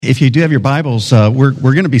if you do have your Bibles, we're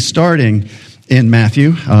going to be starting in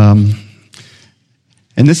Matthew. And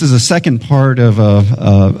this is the second part of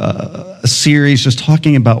a series just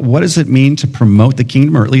talking about what does it mean to promote the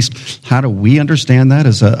kingdom, or at least how do we understand that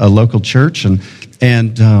as a local church.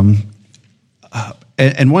 And one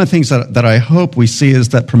of the things that I hope we see is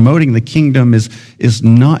that promoting the kingdom is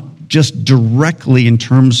not just directly in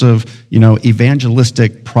terms of,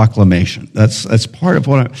 evangelistic proclamation. That's part of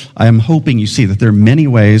what I am hoping you see, that there are many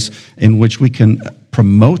ways in which we can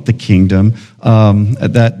promote the kingdom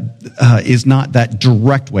that is not that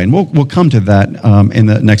direct way. And we'll come to that in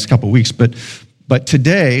the next couple of weeks. But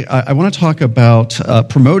today, I want to talk about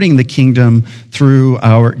promoting the kingdom through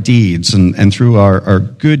our deeds and through our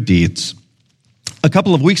good deeds. A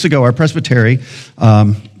couple of weeks ago, our presbytery,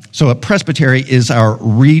 so a presbytery is our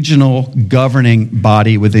regional governing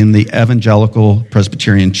body within the Evangelical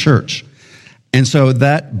Presbyterian Church. And so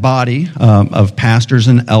that body of pastors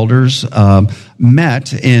and elders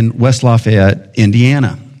met in West Lafayette,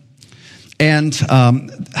 Indiana. And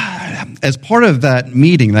as part of that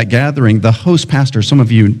meeting, that gathering, the host pastor, some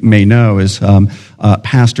of you may know, is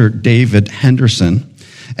Pastor David Henderson.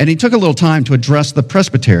 And he took a little time to address the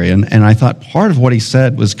presbytery, and I thought part of what he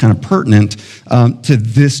said was kind of pertinent to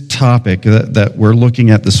this topic that we're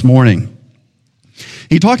looking at this morning.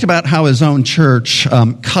 He talked about how his own church,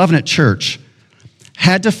 Covenant Church,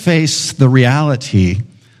 had to face the reality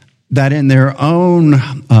that in their own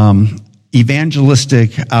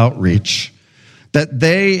evangelistic outreach, that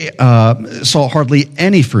they saw hardly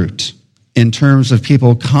any fruit in terms of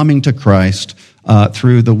people coming to Christ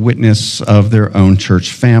through the witness of their own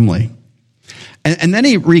church family. And then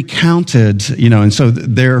he recounted, and so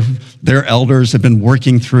their elders have been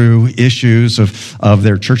working through issues of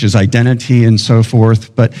their church's identity and so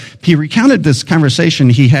forth. But he recounted this conversation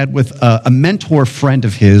he had with a mentor friend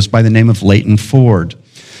of his by the name of Leighton Ford.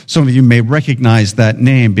 Some of you may recognize that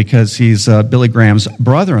name because he's Billy Graham's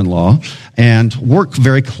brother-in-law and worked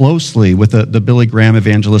very closely with the Billy Graham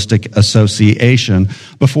Evangelistic Association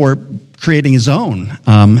before creating his own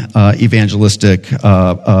evangelistic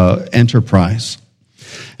enterprise.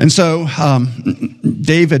 And so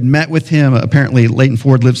David met with him. Apparently, Leighton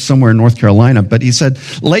Ford lives somewhere in North Carolina. But he said,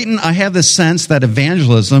 "Leighton, I have this sense that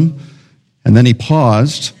evangelism," and then he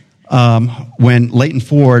paused when Leighton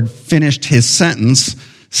Ford finished his sentence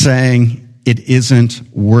saying, "It isn't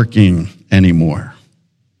working anymore."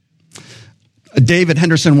 David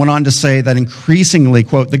Henderson went on to say that increasingly,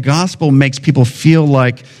 quote, "the gospel makes people feel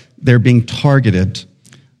like they're being targeted,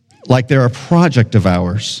 like they're a project of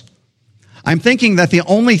ours. I'm thinking that the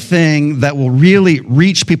only thing that will really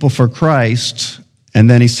reach people for Christ," and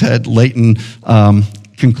then he said, Leighton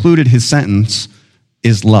concluded his sentence,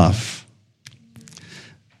 "is love."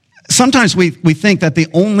 Sometimes we think that the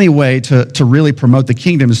only way to really promote the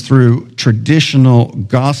kingdom is through traditional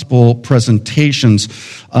gospel presentations,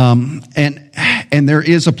 and there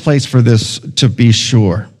is a place for this, to be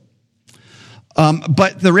sure.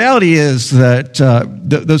 But the reality is that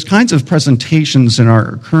those kinds of presentations in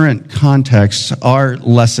our current context are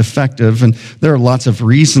less effective, and there are lots of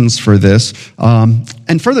reasons for this.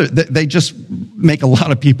 And further, they just make a lot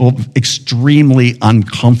of people extremely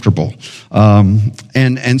uncomfortable.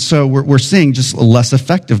 And so we're seeing just less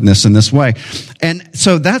effectiveness in this way. And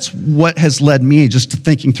so that's what has led me just to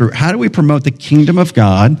thinking through, how do we promote the kingdom of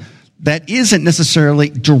God that isn't necessarily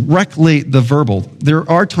directly the verbal? There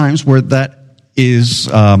are times where that is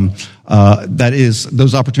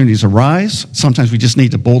those opportunities arise. Sometimes we just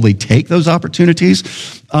need to boldly take those opportunities.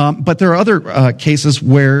 But there are other cases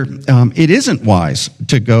where it isn't wise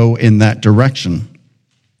to go in that direction.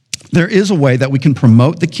 There is a way that we can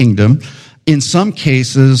promote the kingdom, in some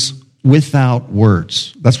cases, without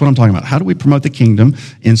words. That's what I'm talking about. How do we promote the kingdom,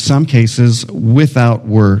 in some cases, without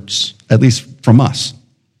words, at least from us?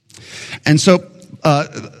 And so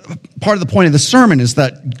part of the point of the sermon is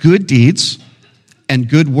that good deeds and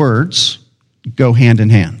good words go hand in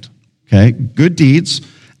hand, okay? Good deeds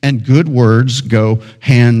and good words go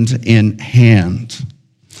hand in hand.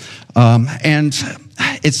 And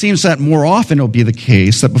it seems that more often it'll be the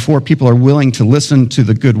case that before people are willing to listen to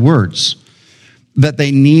the good words, that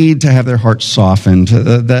they need to have their hearts softened,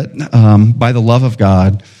 that by the love of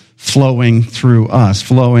God flowing through us,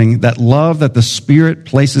 that love that the Spirit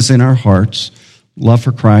places in our hearts, love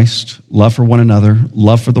for Christ, love for one another,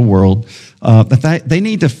 love for the world, that they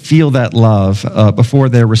need to feel that love before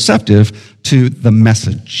they're receptive to the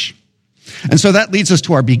message. And so that leads us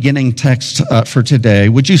to our beginning text for today.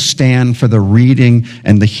 Would you stand for the reading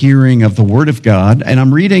and the hearing of the Word of God? And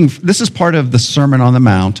I'm reading, this is part of the Sermon on the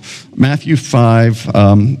Mount, Matthew 5,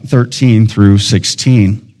 13 through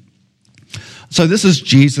 16. So this is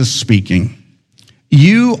Jesus speaking.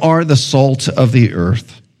 You are the salt of the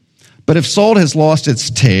earth. But if salt has lost its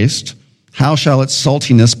taste, how shall its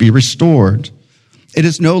saltiness be restored? It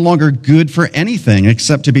is no longer good for anything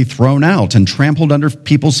except to be thrown out and trampled under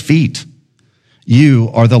people's feet. You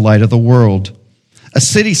are the light of the world. A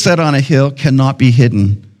city set on a hill cannot be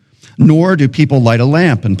hidden, nor do people light a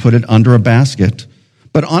lamp and put it under a basket,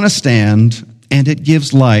 but on a stand, and it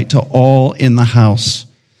gives light to all in the house.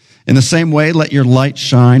 In the same way, let your light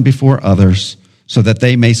shine before others, so that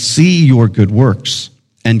they may see your good works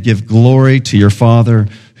and give glory to your Father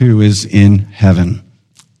who is in heaven.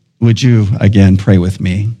 Would you again pray with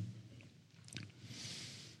me?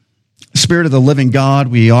 Spirit of the living God,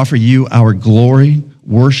 we offer you our glory,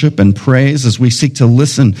 worship, and praise as we seek to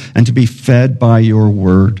listen and to be fed by your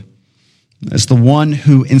word. As the one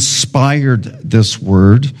who inspired this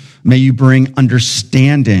word, may you bring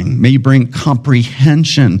understanding, may you bring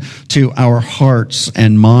comprehension to our hearts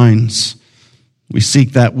and minds. We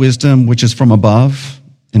seek that wisdom which is from above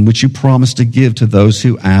and which you promise to give to those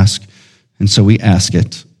who ask. And so we ask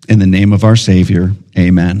it in the name of our Savior.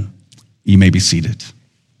 Amen. You may be seated.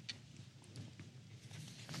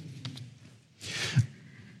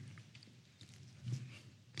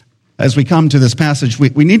 As we come to this passage,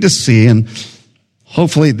 we need to see, and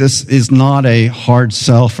hopefully this is not a hard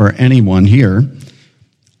sell for anyone here,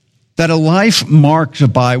 that a life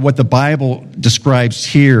marked by what the Bible describes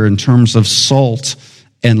here in terms of salt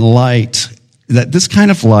and light, that this kind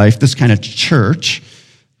of life, this kind of church,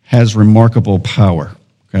 has remarkable power.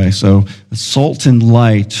 Okay, so salt and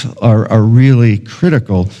light are really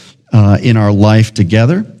critical in our life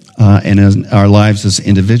together and in our lives as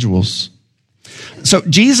individuals. So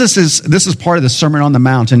this is part of the Sermon on the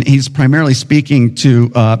Mount, and he's primarily speaking to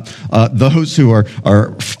those who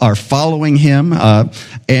are following him,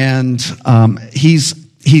 and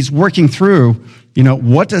he's working through,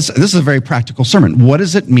 this is a very practical sermon. What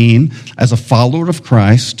does it mean as a follower of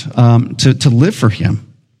Christ to live for him?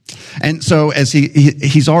 And so as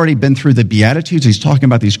he's already been through the Beatitudes, he's talking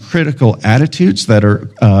about these critical attitudes that are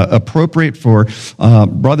appropriate for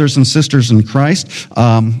brothers and sisters in Christ.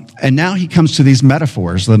 And now he comes to these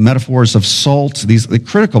metaphors, the metaphors of salt, the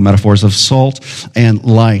critical metaphors of salt and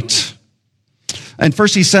light. And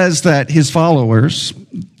first he says that his followers,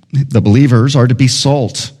 the believers, are to be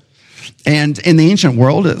salt. And in the ancient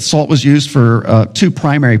world, salt was used for two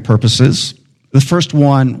primary purposes. The first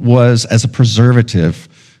one was as a preservative.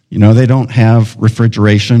 They don't have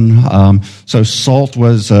refrigeration, so salt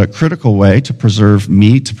was a critical way to preserve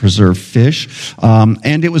meat, to preserve fish,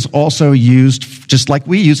 and it was also used, just like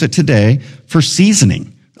we use it today, for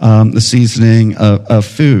seasoning, the seasoning of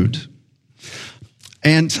food.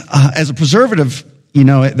 And as a preservative,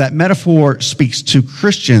 that metaphor speaks to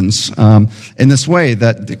Christians in this way,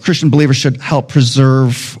 that the Christian believers should help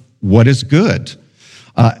preserve what is good.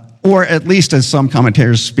 Or at least, as some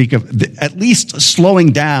commentators speak of, at least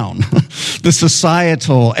slowing down the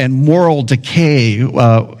societal and moral decay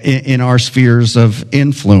in our spheres of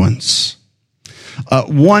influence.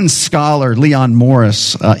 One scholar, Leon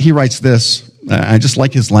Morris, he writes this. I just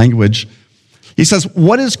like his language. He says,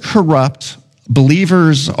 "What is corrupt,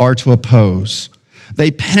 believers are to oppose.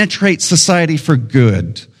 They penetrate society for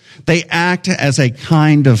good. They act as a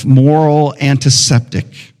kind of moral antiseptic."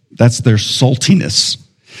 That's their saltiness.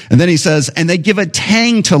 And then he says, and they give a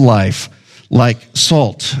tang to life like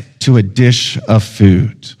salt to a dish of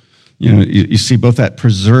food. You see both that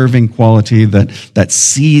preserving quality, that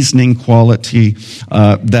seasoning quality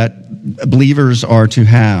that believers are to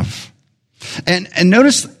have. And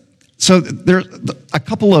notice, so there are a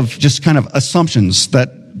couple of just kind of assumptions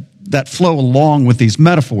that flow along with these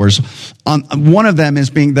metaphors. One of them is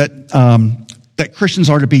being that Christians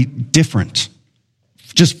are to be different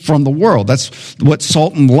just from the world. That's what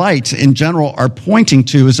salt and light in general are pointing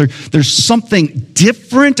to, is there's something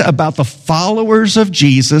different about the followers of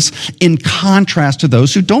Jesus in contrast to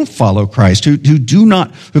those who don't follow Christ, who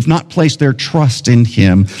have not placed their trust in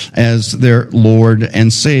him as their Lord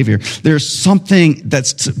and Savior. There's something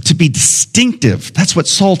that's to be distinctive. That's what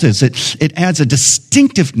salt is. It adds a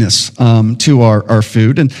distinctiveness to our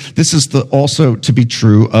food, and this is also to be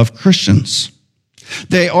true of Christians.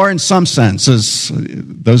 They are, in some senses,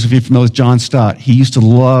 those of you familiar with John Stott, he used to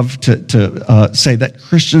love to say that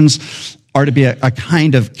Christians are to be a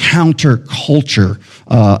kind of counterculture,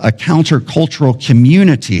 a countercultural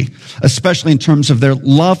community, especially in terms of their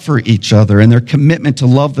love for each other and their commitment to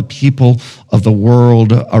love the people of the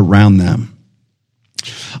world around them.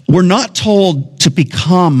 We're not told to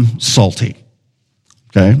become salty.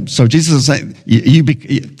 Okay, so Jesus is saying,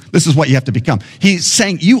 this is what you have to become. He's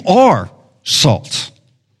saying you are salt.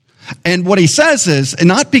 And what he says is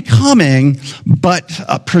not becoming,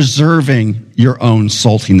 but preserving your own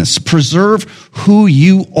saltiness. Preserve who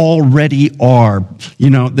you already are.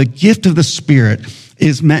 The gift of the Spirit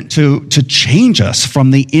is meant to change us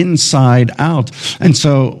from the inside out. And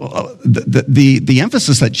so the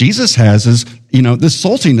emphasis that Jesus has is, this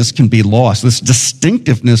saltiness can be lost. This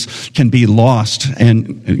distinctiveness can be lost.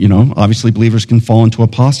 And, obviously believers can fall into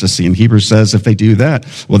apostasy. And Hebrews says if they do that,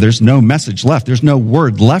 well, there's no message left. There's no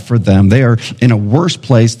word left for them. They are in a worse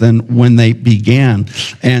place than when they began.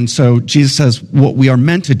 And so Jesus says what we are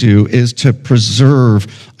meant to do is to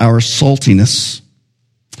preserve our saltiness.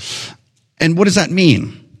 And what does that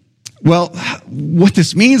mean? Well, what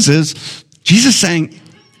this means is Jesus saying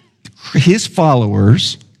his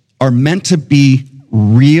followers are meant to be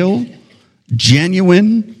real,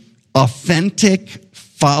 genuine, authentic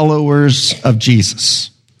followers of Jesus.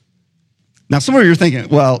 Now, some of you are thinking,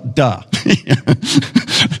 well, duh.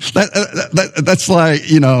 That's like,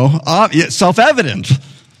 self-evident.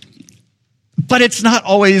 But it's not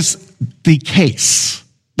always the case.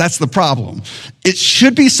 That's the problem. It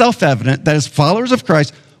should be self-evident that as followers of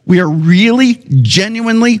Christ, we are really,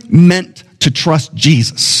 genuinely meant to trust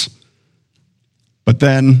Jesus. But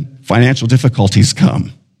then financial difficulties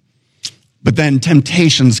come. But then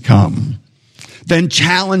temptations come. Then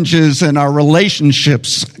challenges in our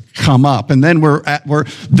relationships come up. And then we're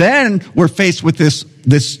faced with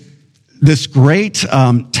this great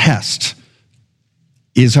test.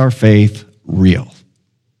 Is our faith real?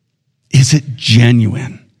 Is it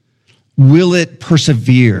genuine? Will it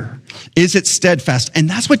persevere? Is it steadfast? And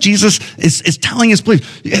that's what Jesus is telling his believers.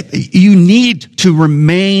 You need to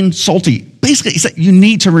remain salty. Basically, he said you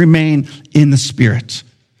need to remain in the Spirit.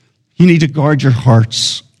 You need to guard your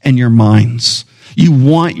hearts and your minds. You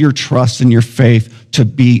want your trust and your faith to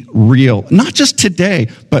be real. Not just today,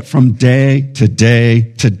 but from day to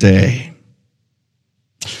day to day.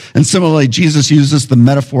 And similarly, Jesus uses the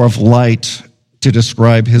metaphor of light to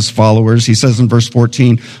describe his followers. He says in verse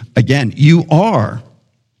 14, again, you are,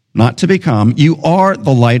 not to become, you are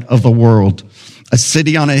the light of the world. A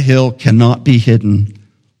city on a hill cannot be hidden.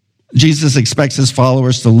 Jesus expects his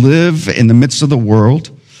followers to live in the midst of the world.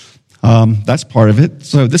 That's part of it.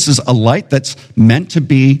 So this is a light that's meant to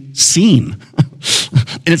be seen.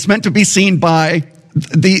 And it's meant to be seen by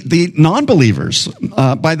the non-believers,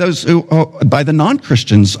 by the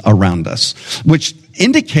non-Christians around us, which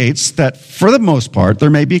indicates that for the most part, there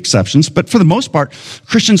may be exceptions, but for the most part,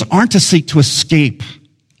 Christians aren't to seek to escape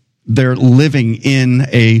their living in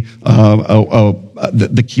the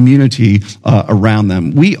community around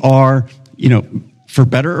them. We are, for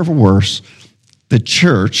better or for worse, the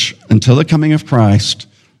church, until the coming of Christ,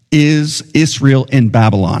 is Israel in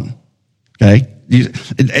Babylon. Okay?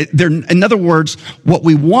 In other words, what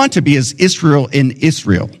we want to be is Israel in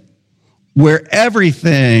Israel, where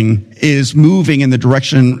everything is moving in the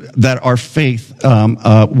direction that our faith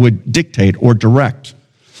would dictate or direct.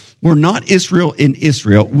 We're not Israel in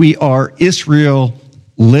Israel. We are Israel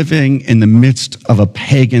living in the midst of a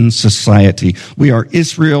pagan society. We are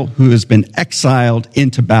Israel who has been exiled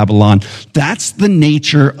into Babylon. That's the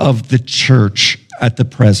nature of the church at the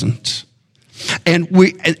present.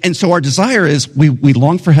 And so our desire is we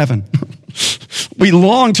long for heaven. We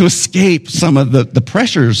long to escape some of the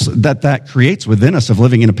pressures that creates within us of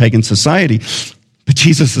living in a pagan society. But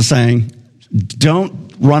Jesus is saying,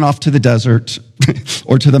 don't run off to the desert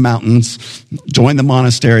or to the mountains, join the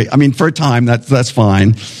monastery. I mean, for a time, that's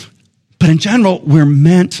fine. But in general, we're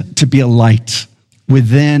meant to be a light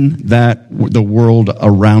within the world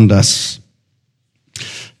around us.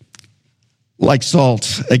 Like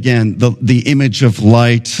salt, again, the image of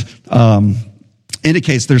light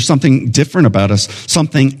indicates there's something different about us,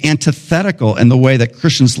 something antithetical in the way that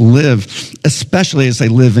Christians live, especially as they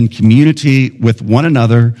live in community with one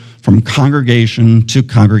another from congregation to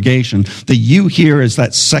congregation. The you here is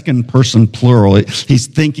that second person plural. He's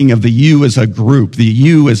thinking of the you as a group, the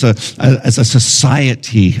you as a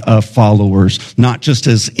society of followers, not just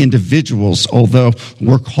as individuals, although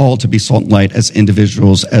we're called to be salt and light as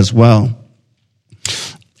individuals as well.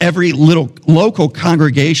 Every little local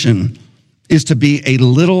congregation is to be a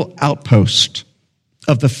little outpost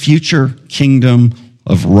of the future kingdom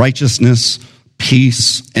of righteousness,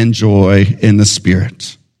 peace, and joy in the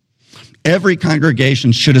Spirit. Every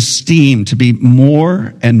congregation should esteem to be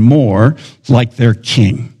more and more like their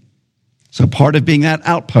king. So part of being that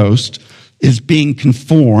outpost is being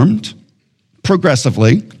conformed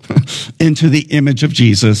progressively into the image of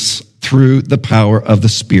Jesus through the power of the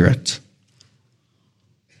Spirit.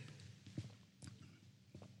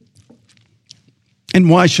 And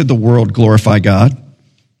why should the world glorify God?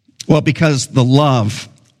 Well, because the love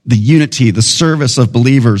the unity, the service of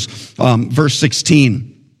believers. Verse 16.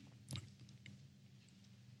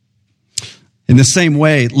 In the same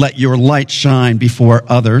way, let your light shine before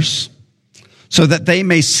others, so that they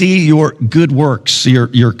may see your good works,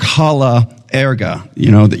 your kala erga,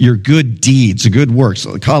 your good deeds, your good works,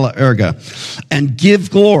 kala erga, and give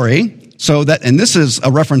glory, so that, and this is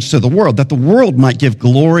a reference to the world, that the world might give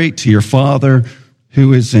glory to your Father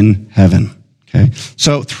who is in heaven. Okay?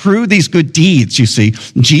 So through these good deeds, you see,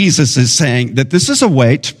 Jesus is saying that this is a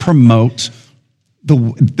way to promote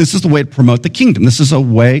this is the way to promote the kingdom. This is a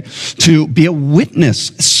way to be a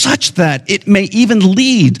witness such that it may even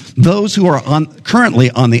lead those who are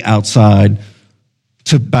currently on the outside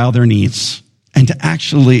to bow their knees and to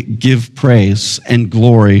actually give praise and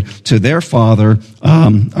glory to their Father,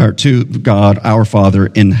 or to God, our Father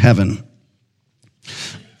in heaven.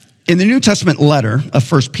 In the New Testament letter of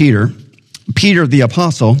 1 Peter, Peter the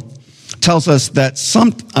apostle tells us that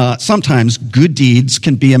sometimes good deeds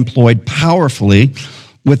can be employed powerfully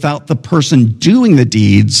without the person doing the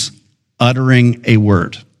deeds uttering a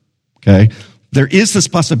word. Okay? There is this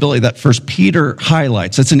possibility that 1 Peter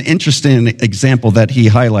highlights. It's an interesting example that he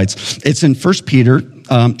highlights. It's in 1 Peter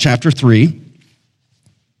chapter 3.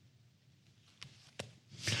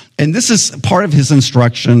 And this is part of his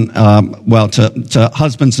instruction, to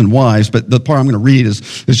husbands and wives, but the part I'm going to read is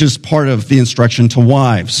just part of the instruction to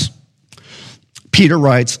wives. Peter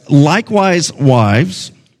writes, likewise,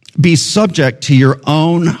 wives, be subject to your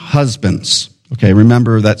own husbands. Okay,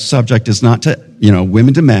 remember that subject is not to,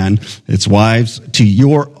 women to men. It's wives to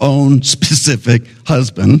your own specific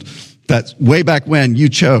husband. That's way back when you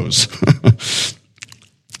chose.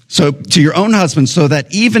 So to your own husband, so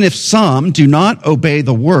that even if some do not obey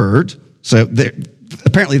the word, so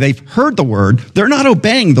apparently they've heard the word, they're not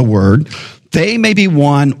obeying the word, they may be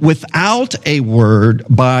won without a word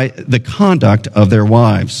by the conduct of their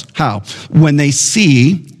wives. How? When they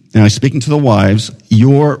see, now speaking to the wives,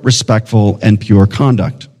 your respectful and pure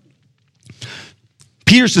conduct.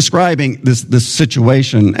 Peter's describing this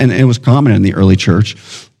situation, and it was common in the early church,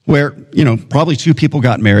 where, probably two people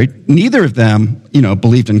got married. Neither of them,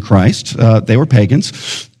 believed in Christ. They were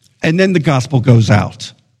pagans. And then the gospel goes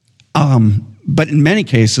out. But in many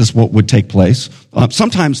cases, what would take place,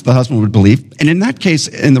 sometimes the husband would believe. And in that case,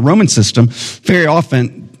 in the Roman system, very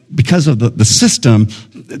often, because of the system,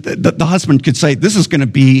 the husband could say, this is going to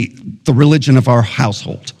be the religion of our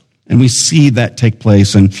household. And we see that take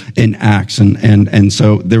place in Acts. And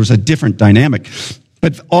so there was a different dynamic.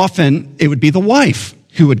 But often, it would be the wife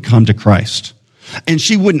who would come to Christ. And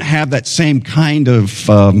she wouldn't have that same kind of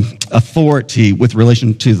authority with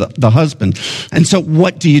relation to the husband. And so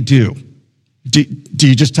what do you do? Do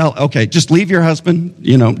you just tell, okay, just leave your husband,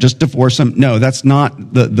 just divorce him? No, that's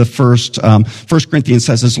not the first. 1 Corinthians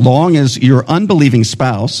says, as long as your unbelieving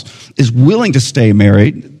spouse is willing to stay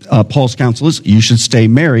married, Paul's counsel is you should stay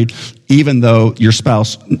married, even though your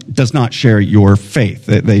spouse does not share your faith.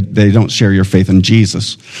 They don't share your faith in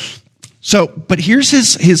Jesus. So, but here's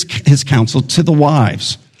his counsel to the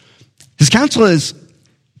wives. His counsel is,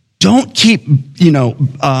 don't keep,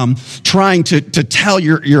 trying to tell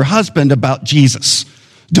your husband about Jesus.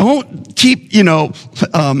 Don't keep,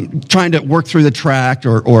 trying to work through the tract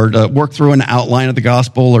or to work through an outline of the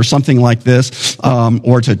gospel or something like this,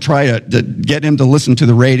 or to try to get him to listen to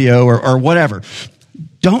the radio or whatever.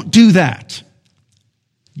 Don't do that.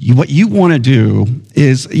 What you want to do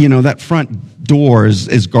is, that front door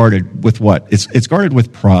is guarded with what? It's guarded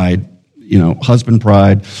with pride. Husband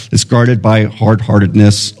pride. It's guarded by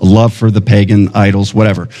hard-heartedness, a love for the pagan idols,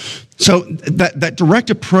 whatever. So that direct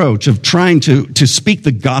approach of trying to speak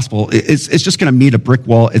the gospel is just going to meet a brick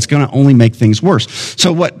wall. It's going to only make things worse.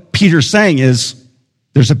 So what Peter's saying is,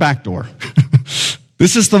 there's a back door.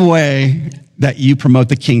 This is the way that you promote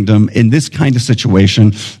the kingdom in this kind of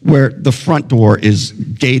situation where the front door is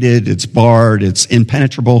gated, it's barred, it's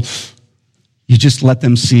impenetrable. You just let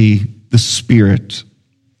them see the Spirit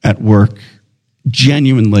at work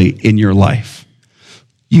genuinely in your life.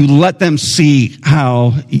 You let them see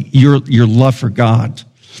how your love for God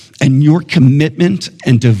and your commitment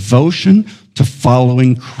and devotion to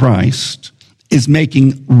following Christ is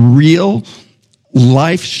making real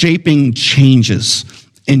life-shaping changes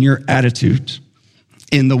in your attitude,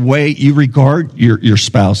 in the way you regard your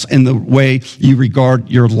spouse, in the way you regard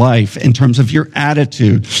your life, in terms of your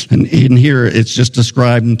attitude. And in here, it's just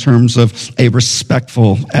described in terms of a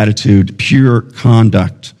respectful attitude, pure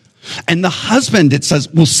conduct. And the husband, it says,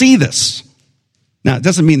 will see this. Now, it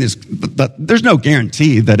doesn't mean there's no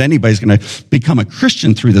guarantee that anybody's going to become a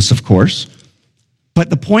Christian through this, of course. But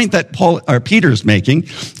the point that Peter's making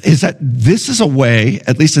is that this is a way,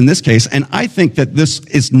 at least in this case, and I think that this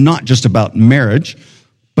is not just about marriage,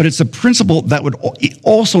 but it's a principle that would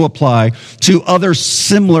also apply to other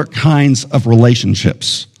similar kinds of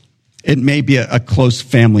relationships. It may be a close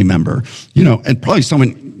family member, and probably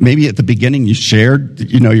someone maybe at the beginning you shared,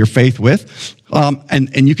 your faith with,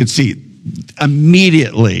 and you could see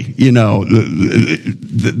immediately,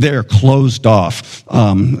 they're closed off.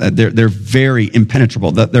 They're very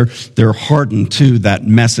impenetrable. That they're hardened to that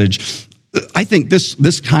message. I think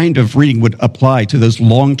this kind of reading would apply to those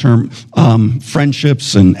long-term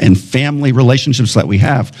friendships and family relationships that we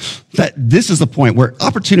have. That this is the point where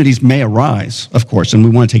opportunities may arise, of course, and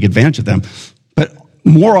we want to take advantage of them. But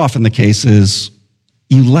more often the case is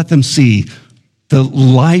you let them see the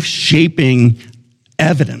life-shaping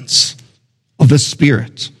evidence of the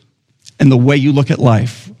Spirit and the way you look at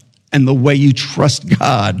life and the way you trust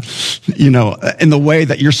God, and the way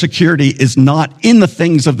that your security is not in the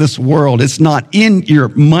things of this world. It's not in your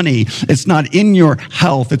money. It's not in your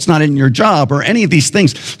health. It's not in your job or any of these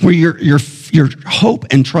things where your hope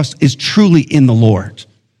and trust is truly in the Lord.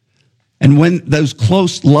 And when those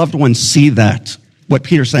close loved ones see that, what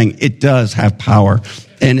Peter's saying, it does have power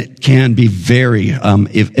and it can be very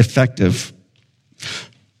effective.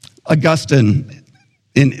 Augustine,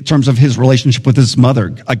 in terms of his relationship with his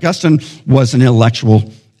mother, Augustine was an intellectual.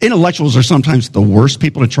 Intellectuals are sometimes the worst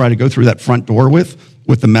people to try to go through that front door with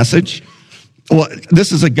the message. Well,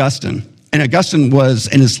 this is Augustine. And Augustine was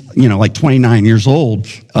in his, 29 years old,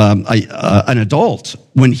 an adult,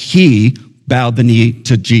 when he bowed the knee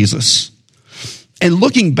to Jesus. And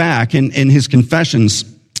looking back in his confessions,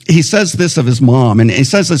 he says this of his mom, and he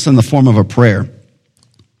says this in the form of a prayer.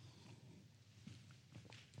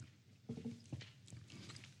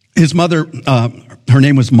 His mother, her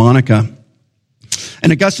name was Monica.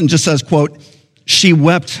 And Augustine just says, quote, "She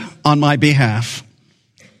wept on my behalf,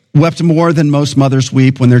 wept more than most mothers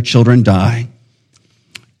weep when their children die."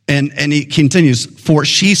 And he continues, "For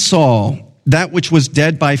she saw that which was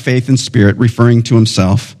dead by faith and spirit," referring to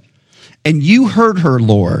himself. "And you heard her,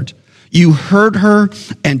 Lord. You heard her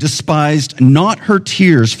and despised not her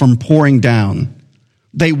tears from pouring down.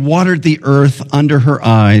 They watered the earth under her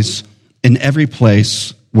eyes in every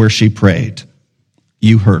place where she prayed.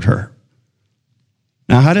 You heard her."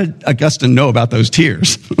 Now, how did Augustine know about those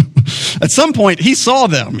tears? At some point, he saw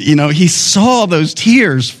them. He saw those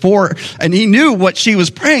tears and he knew what she was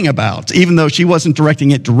praying about, even though she wasn't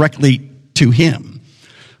directing it directly to him.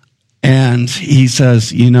 And he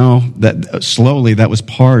says, that slowly that was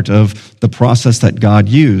part of the process that God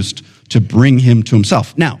used to bring him to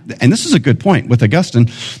himself. Now, and this is a good point with Augustine.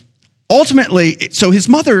 Ultimately, so his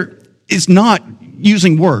mother is not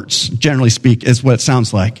using words, generally speak, is what it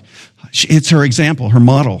sounds like. It's her example, her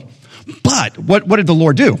model. But what did the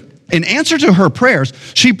Lord do? In answer to her prayers,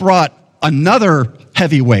 she brought another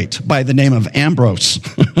heavyweight by the name of Ambrose,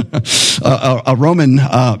 a Roman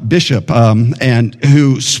bishop, and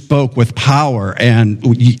who spoke with power. And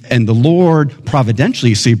the Lord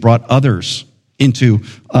providentially, brought others into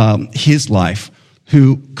his life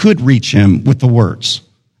who could reach him with the words.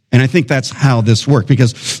 And I think that's how this worked,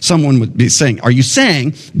 because someone would be saying, are you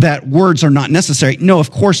saying that words are not necessary? No,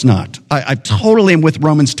 of course not. I totally am with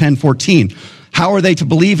Romans 10:14. How are they to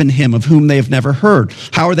believe in him of whom they have never heard?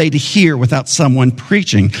 How are they to hear without someone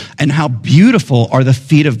preaching? And how beautiful are the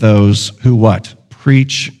feet of those who what?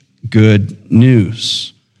 Preach good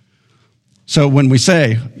news. So when we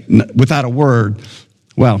say without a word,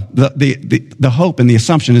 well, the hope and the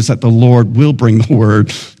assumption is that the Lord will bring the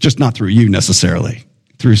word, just not through you necessarily,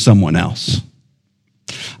 through someone else.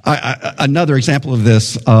 Another example of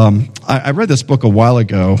this, I read this book a while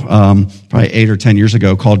ago, probably 8 or 10 years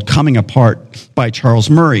ago, called Coming Apart by Charles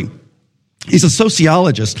Murray. He's a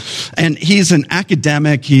sociologist, and he's an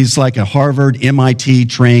academic. He's like a Harvard, MIT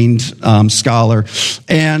trained scholar,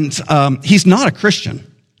 and he's not a Christian.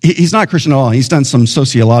 He's not a Christian at all. He's done some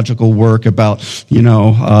sociological work about,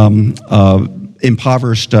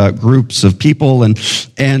 impoverished groups of people,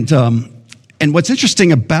 and what's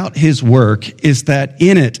interesting about his work is that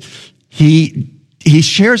in it, he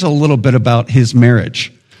shares a little bit about his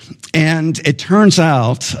marriage. And it turns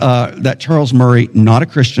out that Charles Murray, not a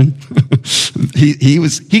Christian,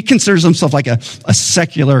 he considers himself like a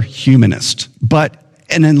secular humanist, but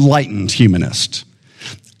an enlightened humanist.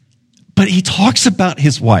 But he talks about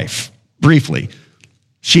his wife briefly.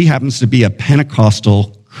 She happens to be a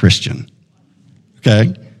Pentecostal Christian.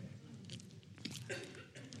 Okay?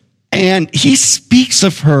 And he speaks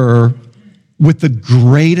of her with the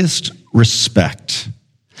greatest respect.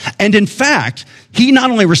 And in fact, he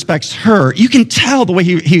not only respects her, you can tell the way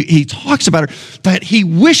he talks about her, that he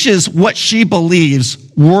wishes what she believes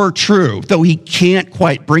were true, though he can't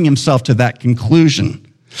quite bring himself to that conclusion.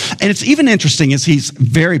 And it's even interesting as he's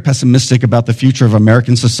very pessimistic about the future of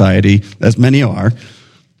American society, as many are.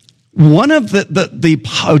 One of the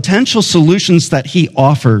potential solutions that he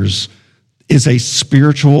offers is a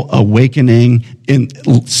spiritual awakening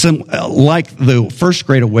like the First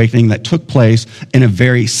Great Awakening that took place in a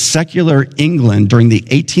very secular England during the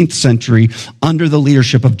 18th century under the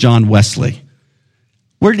leadership of John Wesley.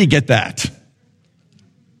 Where did he get that?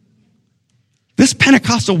 This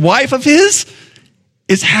Pentecostal wife of his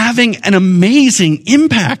is having an amazing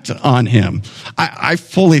impact on him. I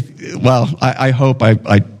hope,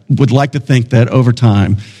 I would like to think that over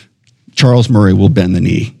time, Charles Murray will bend the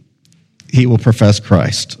knee. He will profess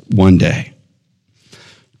Christ one day.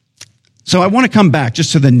 So I want to come back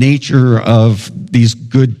just to the nature of these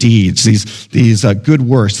good deeds, these good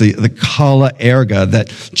works, the kala erga that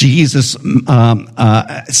Jesus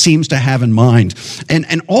seems to have in mind.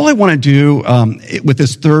 And all I want to do with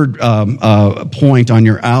this third point on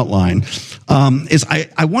your outline is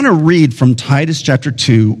I want to read from Titus chapter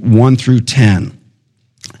 2, 1 through 10.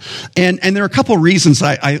 And there are a couple of reasons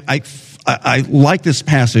I like this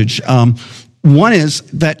passage. One is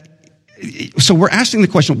that, so we're asking the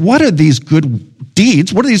question, what are these good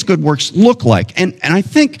deeds? What do these good works look like? And I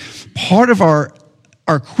think part of our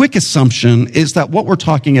quick assumption is that what we're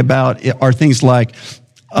talking about are things like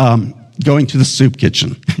going to the soup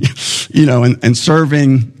kitchen, and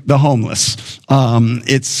serving the homeless.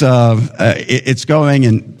 It's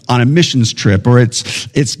going on a missions trip, or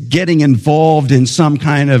it's getting involved in some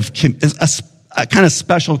kind of a kind of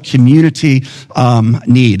special community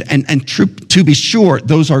need. And to be sure,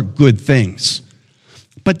 those are good things.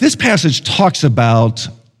 But this passage talks about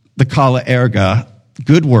the kala erga,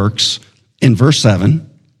 good works, in verse 7.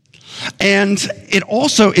 And it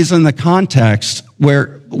also is in the context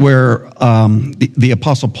where the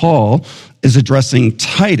Apostle Paul is addressing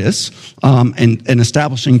Titus and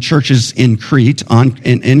establishing churches in Crete,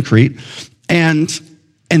 in Crete. And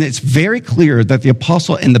it's very clear that the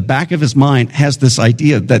apostle in the back of his mind has this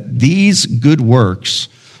idea that these good works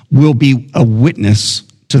will be a witness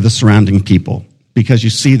to the surrounding people, because you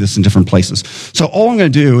see this in different places. So all I'm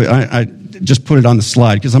going to do, I just put it on the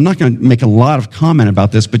slide, because I'm not going to make a lot of comment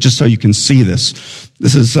about this, but just so you can see this.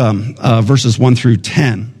 This is verses 1 through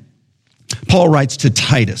 10. Paul writes to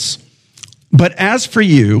Titus, "But as for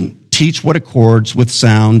you, teach what accords with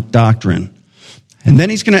sound doctrine." And then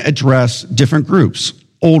he's going to address different groups.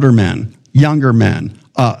 Older men, younger men,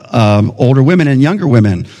 older women and younger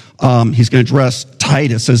women. He's going to address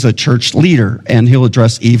Titus as a church leader, and he'll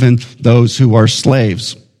address even those who are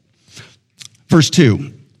slaves. Verse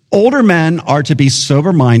 2, older men are to be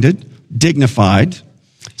sober-minded, dignified,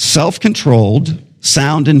 self-controlled,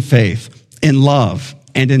 sound in faith, in love,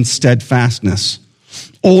 and in steadfastness.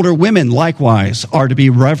 Older women, likewise, are to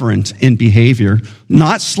be reverent in behavior,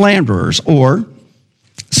 not slanderers or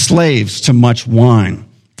slaves to much wine.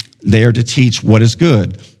 They are to teach what is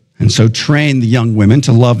good, and so train the young women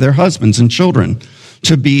to love their husbands and children,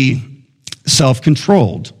 to be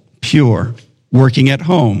self-controlled, pure, working at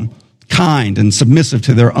home, kind and submissive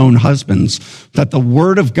to their own husbands, that the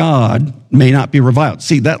word of God may not be reviled.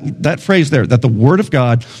 See, that phrase there, that the word of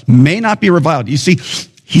God may not be reviled. You see,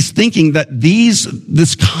 he's thinking that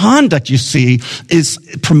this conduct, you see, is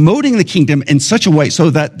promoting the kingdom in such a way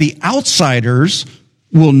so that the outsiders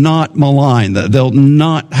will not malign, they'll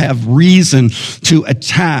not have reason to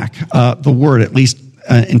attack the word, at least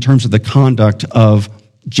in terms of the conduct of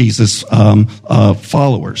Jesus'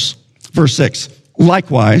 followers. Verse 6,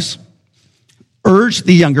 likewise, urge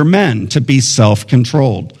the younger men to be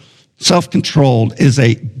self-controlled. Self-controlled is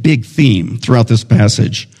a big theme throughout this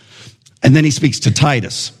passage. And then he speaks to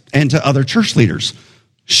Titus and to other church leaders.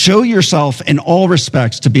 Show yourself in all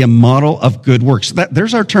respects to be a model of good works.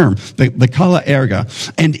 There's our term, the kala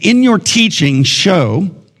erga. And in your teaching, show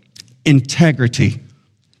integrity,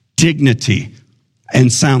 dignity,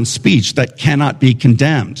 and sound speech that cannot be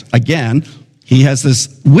condemned. Again, he has this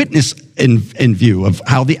witness in view of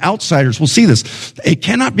how the outsiders will see this. It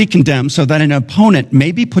cannot be condemned so that an opponent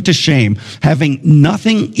may be put to shame, having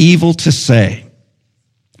nothing evil to say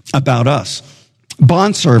about us.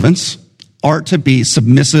 Bondservants are to be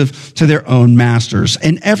submissive to their own masters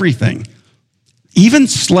in everything. Even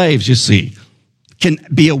slaves, you see, can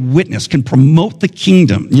be a witness, can promote the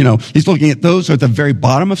kingdom. He's looking at those who are at the very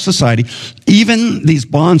bottom of society. Even these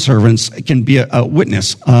bondservants can be a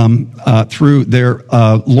witness through their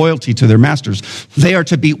loyalty to their masters. They are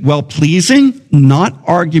to be well-pleasing, not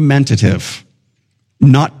argumentative.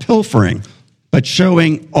 not pilfering, but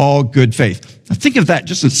showing all good faith. Now think of that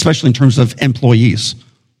just especially in terms of employees.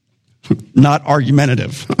 Not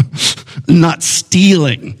argumentative, not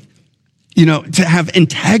stealing, to have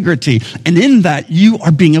integrity. And in that, you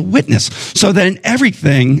are being a witness. So that in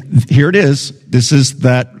everything, here it is, this is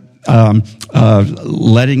that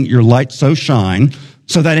letting your light so shine,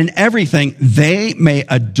 so that in everything they may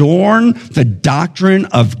adorn the doctrine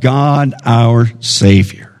of God our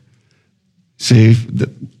Savior. See,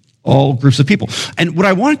 all groups of people. And what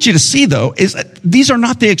I want you to see, though, is that these are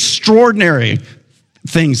not the extraordinary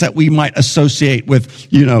things that we might associate with,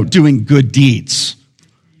 doing good deeds.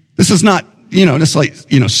 This is not, just like,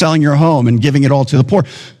 selling your home and giving it all to the poor.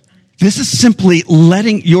 This is simply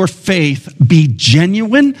letting your faith be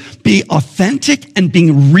genuine, be authentic, and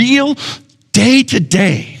being real day to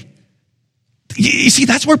day. You see,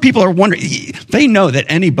 that's where people are wondering. They know that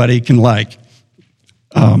anybody can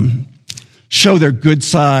show their good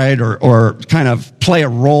side or kind of play a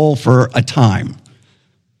role for a time.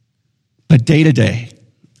 But day to day,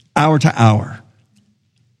 hour to hour,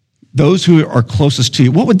 those who are closest to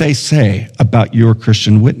you, what would they say about your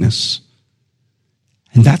Christian witness?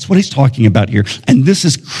 And that's what he's talking about here. And this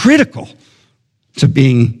is critical to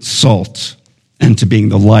being salt and to being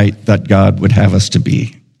the light that God would have us to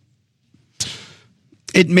be.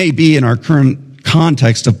 It may be in our current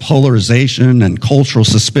context of polarization and cultural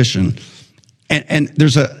suspicion, and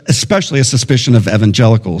there's especially a suspicion of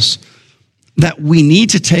evangelicals, that we need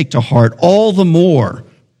to take to heart all the more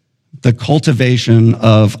the cultivation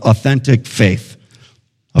of authentic faith,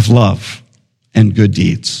 of love, and good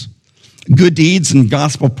deeds. Good deeds and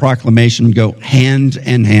gospel proclamation go hand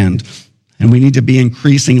in hand, and we need to be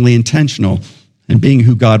increasingly intentional in being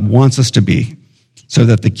who God wants us to be so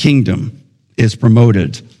that the kingdom is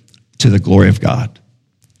promoted to the glory of God.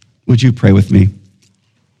 Would you pray with me?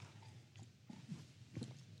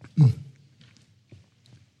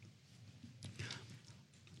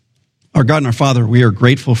 Our God and our Father, we are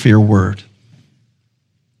grateful for your word.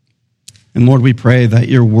 And Lord, we pray that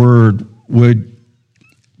your word would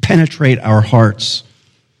penetrate our hearts,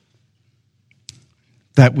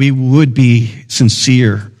 that we would be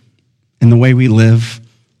sincere in the way we live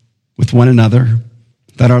with one another,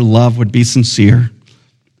 that our love would be sincere.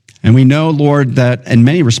 And we know, Lord, that in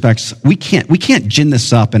many respects, we can't gin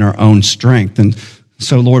this up in our own strength. And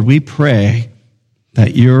so, Lord, we pray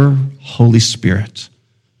that your Holy Spirit,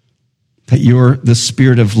 that you're the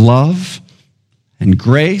Spirit of love and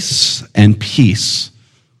grace and peace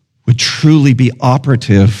would truly be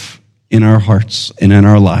operative in our hearts and in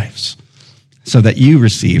our lives so that you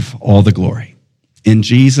receive all the glory. In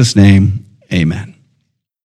Jesus' name, amen.